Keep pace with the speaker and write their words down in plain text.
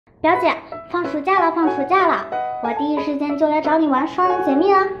表姐，放暑假了，我第一时间就来找你玩双人解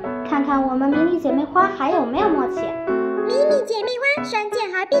密了，看看我们迷你姐妹花还有没有默契。迷你姐妹花双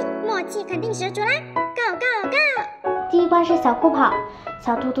剑合璧，默契肯定十足啦 ！Go go go！ 第一关是小酷跑，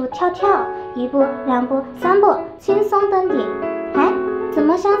小兔兔跳跳，1步、2步、3步，轻松登顶。哎，怎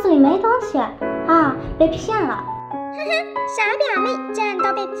么箱子里没东西啊？被骗了！哈哈，傻表妹，这样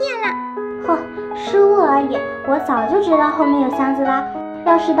都被骗了。呵，失误而已，我早就知道后面有箱子啦。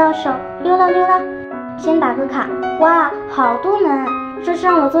钥匙到手，溜了，先打个卡。哇，好多门，这是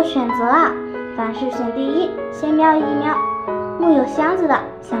让我做选择啊！凡事选第一，先瞄一瞄。木有箱子的，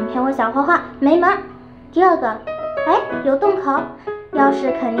想骗我小花花，没门。第二个，哎，有洞口，钥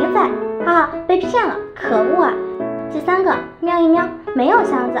匙肯定在啊，被骗了，可恶啊！第三个，瞄一瞄，没有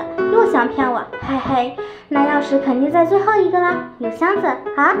箱子，又想骗我，嘿嘿，那钥匙肯定在最后一个啦，有箱子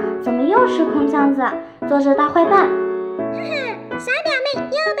啊？怎么又是空箱子啊？做这大坏蛋！哈哈，傻表妹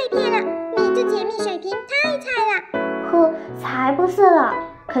又被骗了，你这解密水平太菜了。呼，才不是了，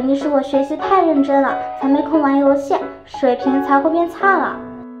肯定是我学习太认真了，才没空玩游戏，水平才会变差了。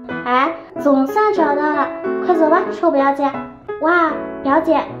哎，总算找到了，快走吧，臭表姐！哇，表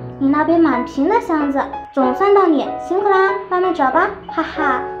姐，你那边满屏的箱子，总算到你，辛苦啦，慢慢找吧，哈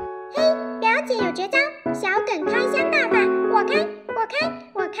哈。嘿，表姐有绝招，小耿开箱大法，我开，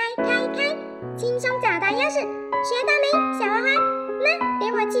轻松找到钥匙，学到没，小花花？那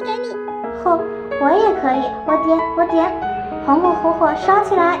点火器给你。吼，我也可以，我点，红火烧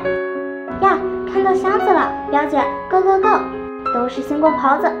起来！呀，看到箱子了，表姐 ，go go go！ 都是新过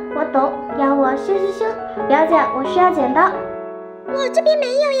袍子，我懂，要我咻。表姐，我需要剪刀。我这边没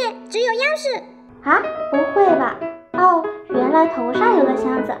有耶，只有钥匙。啊，不会吧？哦，原来头上有个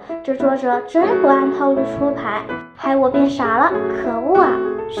箱子，这作者真不按套路出牌，害我变傻了，可恶啊！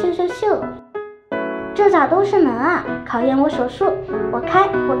咻，这咋都是门啊？考验我手速，我开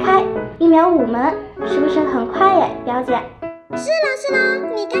，1秒5门，是不是很快耶，表姐？是咯，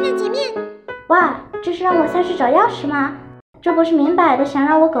你看看前面。哇，这是让我下去找钥匙吗？这不是明摆的想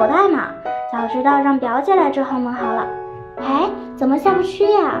让我狗带吗？早知道让表姐来这号门好了。哎，怎么下不去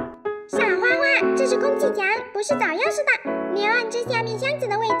呀？傻花花，这是空气墙，不是找钥匙的。你要按这下面箱子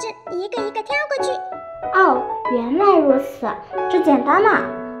的位置，一个一个跳过去。哦，原来如此，这简单嘛。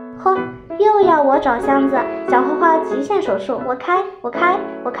呵，又要我找箱子，小花花极限手速，我开，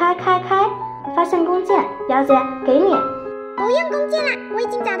发现弓箭，表姐给你。不用弓箭了，我已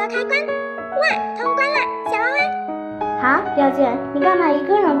经找到开关。哇，通关了，小花花。啊，表姐，你干嘛一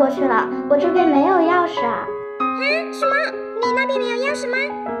个人过去了？我这边没有钥匙啊。啊，什么？你那边没有钥匙吗？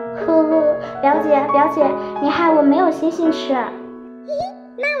呵呵，表姐，你害我没有星星吃。嘿嘿，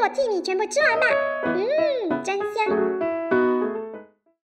那我替你全部吃完吧。真香。